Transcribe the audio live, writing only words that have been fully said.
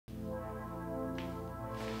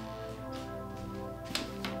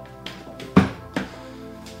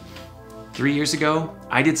3 years ago,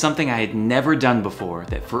 I did something I had never done before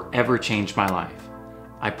that forever changed my life.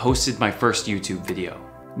 I posted my first YouTube video.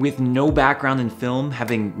 With no background in film,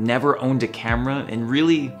 having never owned a camera, and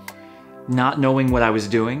really not knowing what I was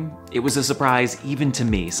doing, it was a surprise even to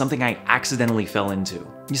me, something I accidentally fell into.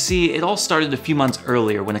 You see, it all started a few months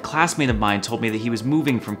earlier when a classmate of mine told me that he was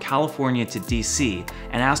moving from California to DC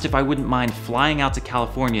and asked if I wouldn't mind flying out to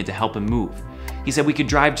California to help him move. He said we could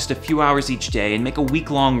drive just a few hours each day and make a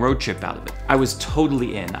week-long road trip out of it. I was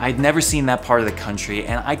totally in. I'd never seen that part of the country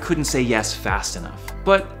and I couldn't say yes fast enough.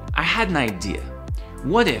 But I had an idea.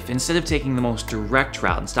 What if, instead of taking the most direct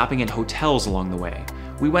route and stopping at hotels along the way,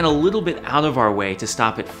 we went a little bit out of our way to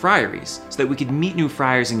stop at friaries so that we could meet new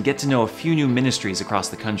friars and get to know a few new ministries across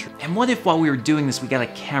the country? And what if while we were doing this we got a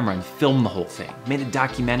camera and filmed the whole thing, made a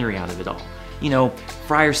documentary out of it all? You know,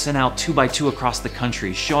 friars sent out 2x2 across the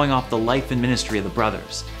country showing off the life and ministry of the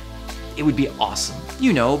brothers. It would be awesome.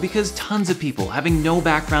 You know, because tons of people, having no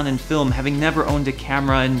background in film, having never owned a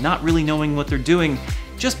camera and not really knowing what they're doing,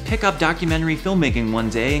 just pick up documentary filmmaking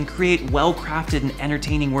one day and create well-crafted and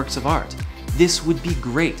entertaining works of art. This would be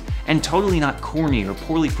great, and totally not corny or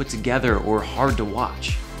poorly put together or hard to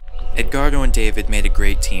watch. Edgardo and David made a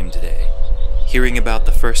great team today. Hearing about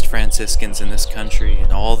the first Franciscans in this country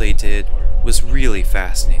and all they did was really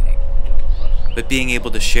fascinating. But being able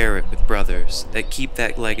to share it with brothers that keep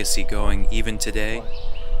that legacy going even today,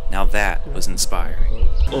 now that was inspiring.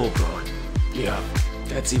 Oh god, yeah,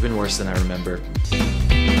 that's even worse than I remember.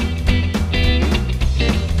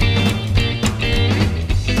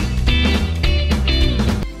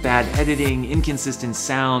 Bad editing, inconsistent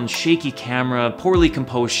sound, shaky camera, poorly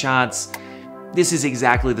composed shots. This is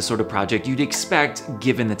exactly the sort of project you'd expect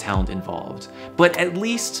given the talent involved. But at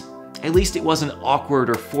least it wasn't awkward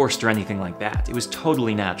or forced or anything like that. It was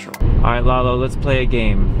totally natural. Alright Lalo, let's play a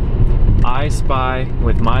game. I spy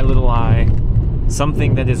with my little eye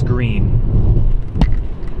something that is green.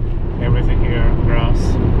 Everything here, grass.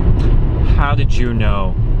 How did you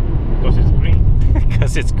know? Because it's green.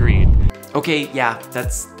 Because it's green. Okay, yeah,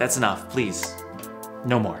 that's enough, please.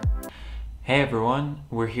 No more. Hey everyone,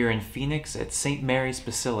 we're here in Phoenix at St. Mary's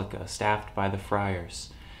Basilica, staffed by the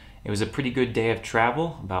friars. It was a pretty good day of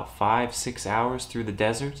travel, about 5-6 hours through the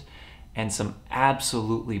desert, and some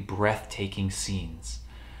absolutely breathtaking scenes.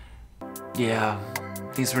 Yeah,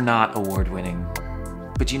 these were not award-winning.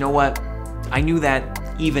 But you know what? I knew that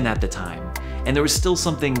even at the time, and there was still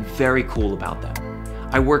something very cool about them.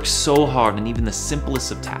 I worked so hard on even the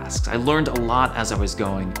simplest of tasks. I learned a lot as I was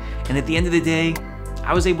going, and at the end of the day,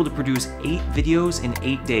 I was able to produce 8 videos in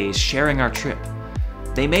 8 days sharing our trip.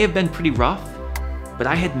 They may have been pretty rough, but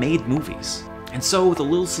I had made movies. And so with a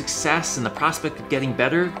little success and the prospect of getting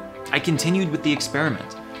better, I continued with the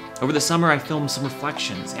experiment. Over the summer, I filmed some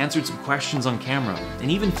reflections, answered some questions on camera, and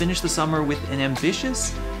even finished the summer with an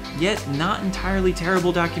ambitious, yet not entirely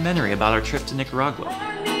terrible documentary about our trip to Nicaragua.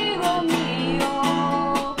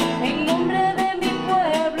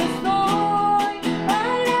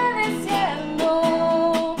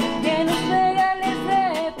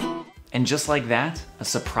 And just like that, a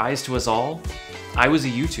surprise to us all, I was a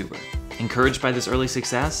YouTuber. Encouraged by this early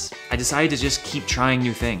success, I decided to just keep trying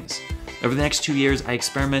new things. Over the next 2 years, I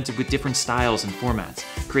experimented with different styles and formats,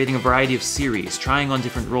 creating a variety of series, trying on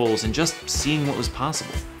different roles, and just seeing what was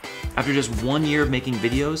possible. After just 1 year of making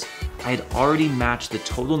videos, I had already matched the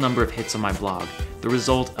total number of hits on my blog, the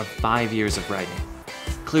result of 5 years of writing.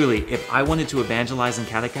 Clearly, if I wanted to evangelize and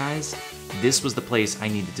catechize, this was the place I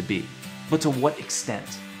needed to be. But to what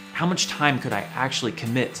extent? How much time could I actually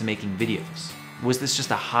commit to making videos? Was this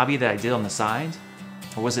just a hobby that I did on the side?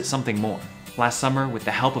 Or was it something more? Last summer, with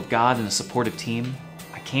the help of God and a supportive team,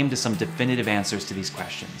 I came to some definitive answers to these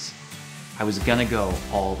questions. I was gonna go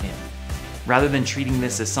all in. Rather than treating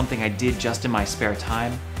this as something I did just in my spare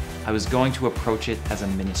time, I was going to approach it as a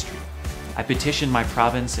ministry. I petitioned my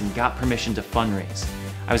province and got permission to fundraise.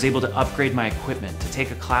 I was able to upgrade my equipment, to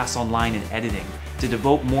take a class online in editing, to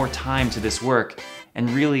devote more time to this work, and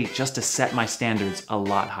really just to set my standards a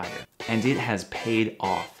lot higher. And it has paid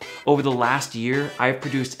off. Over the last year, I've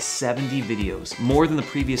produced 70 videos, more than the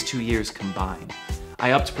previous 2 years combined.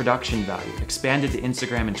 I upped production value, expanded to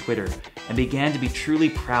Instagram and Twitter, and began to be truly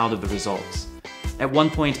proud of the results. At one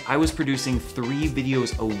point, I was producing 3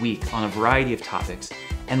 videos a week on a variety of topics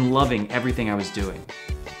and loving everything I was doing.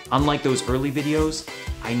 Unlike those early videos,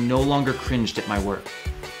 I no longer cringed at my work.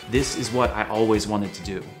 This is what I always wanted to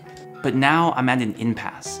do. But now I'm at an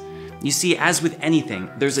impasse. You see, as with anything,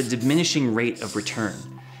 there's a diminishing rate of return.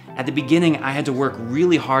 At the beginning, I had to work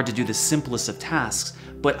really hard to do the simplest of tasks,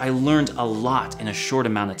 but I learned a lot in a short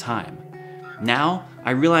amount of time. Now,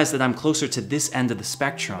 I realize that I'm closer to this end of the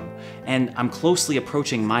spectrum, and I'm closely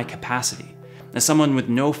approaching my capacity. As someone with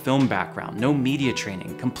no film background, no media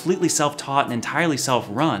training, completely self-taught and entirely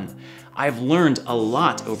self-run, I've learned a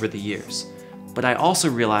lot over the years. But I also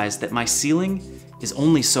realize that my ceiling is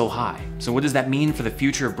only so high. So what does that mean for the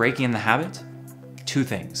future of breaking the habit? Two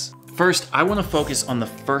things. First, I want to focus on the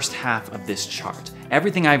first half of this chart,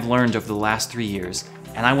 everything I've learned over the last 3 years,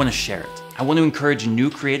 and I want to share it. I want to encourage new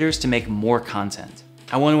creators to make more content.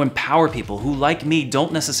 I want to empower people who, like me,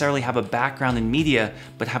 don't necessarily have a background in media,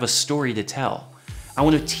 but have a story to tell. I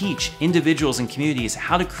want to teach individuals and communities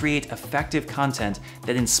how to create effective content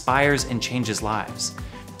that inspires and changes lives.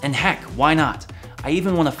 And heck, why not? I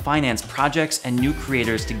even want to finance projects and new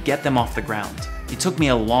creators to get them off the ground. It took me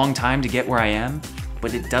a long time to get where I am,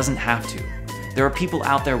 but it doesn't have to. There are people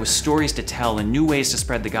out there with stories to tell and new ways to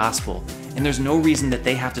spread the gospel, and there's no reason that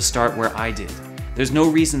they have to start where I did. There's no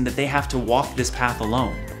reason that they have to walk this path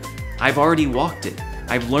alone. I've already walked it.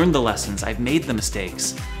 I've learned the lessons, I've made the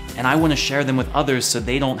mistakes, and I want to share them with others so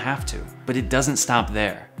they don't have to. But it doesn't stop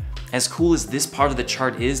there. As cool as this part of the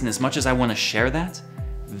chart is, and as much as I want to share that,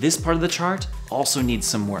 this part of the chart also needs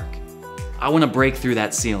some work. I want to break through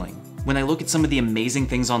that ceiling. When I look at some of the amazing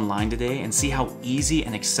things online today and see how easy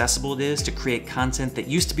and accessible it is to create content that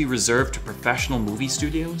used to be reserved to professional movie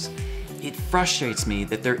studios, it frustrates me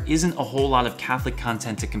that there isn't a whole lot of Catholic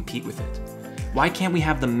content to compete with it. Why can't we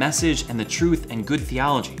have the message and the truth and good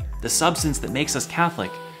theology, the substance that makes us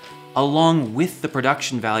Catholic, along with the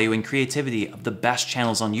production value and creativity of the best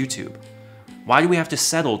channels on YouTube? Why do we have to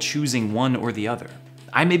settle choosing one or the other?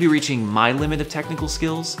 I may be reaching my limit of technical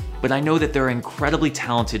skills, but I know that there are incredibly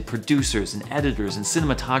talented producers and editors and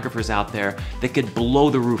cinematographers out there that could blow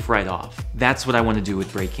the roof right off. That's what I want to do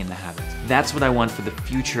with Breaking the Habit. That's what I want for the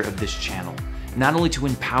future of this channel. Not only to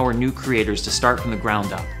empower new creators to start from the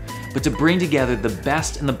ground up, but to bring together the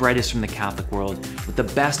best and the brightest from the Catholic world with the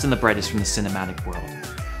best and the brightest from the cinematic world.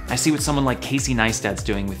 I see what someone like Casey Neistat's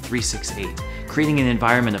doing with 368, creating an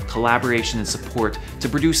environment of collaboration and support to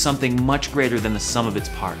produce something much greater than the sum of its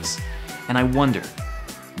parts. And I wonder,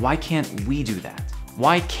 why can't we do that?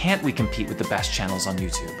 Why can't we compete with the best channels on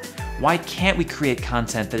YouTube? Why can't we create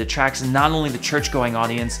content that attracts not only the church-going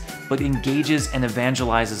audience, but engages and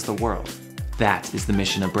evangelizes the world? That is the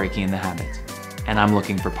mission of Breaking the Habit, and I'm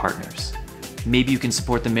looking for partners. Maybe you can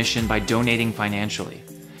support the mission by donating financially.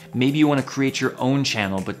 Maybe you want to create your own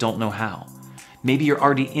channel but don't know how. Maybe you're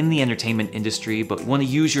already in the entertainment industry but want to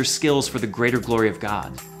use your skills for the greater glory of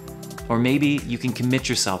God. Or maybe you can commit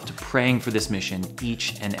yourself to praying for this mission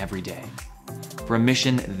each and every day. For a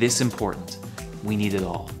mission this important, we need it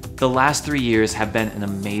all. The last 3 years have been an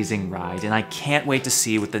amazing ride, and I can't wait to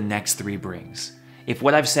see what the next 3 brings. If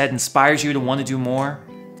what I've said inspires you to want to do more,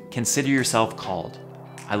 consider yourself called.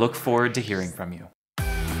 I look forward to hearing from you.